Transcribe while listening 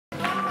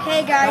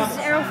Hey guys,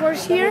 it's Aero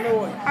Force here.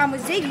 I'm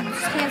with Ziggy. You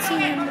just can't see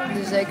him.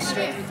 This is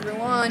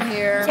X331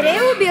 here. Today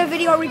will be a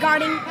video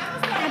regarding,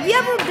 have you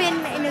ever been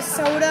in a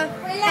soda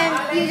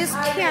and you just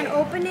can't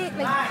open it,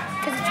 like,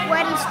 because it's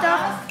wet and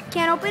stuff,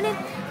 can't open it?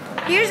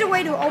 Here's a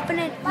way to open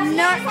it,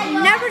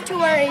 never to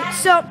worry.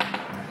 So,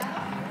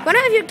 when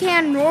you have your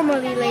can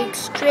normally, like,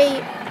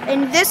 straight,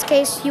 in this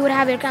case, you would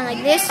have your can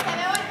like this,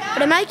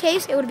 but in my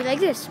case, it would be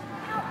like this.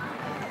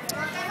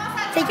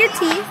 Take your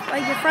teeth,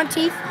 like your front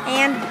teeth,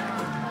 and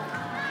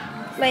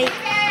like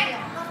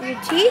your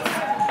teeth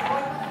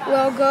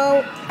will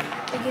go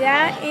like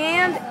that,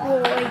 and will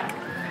like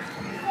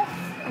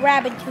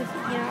rabbit tooth,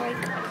 you know,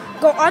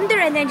 like go under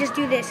and then just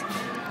do this.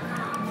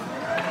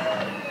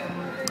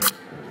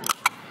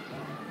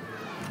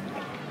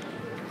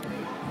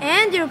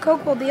 And your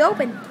Coke will be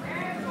open.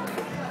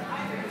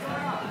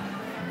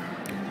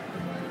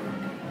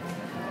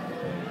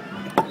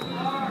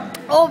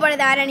 Oh, but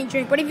without any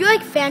drink. But if you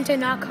like Fanta,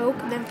 not Coke,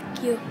 then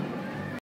fuck you.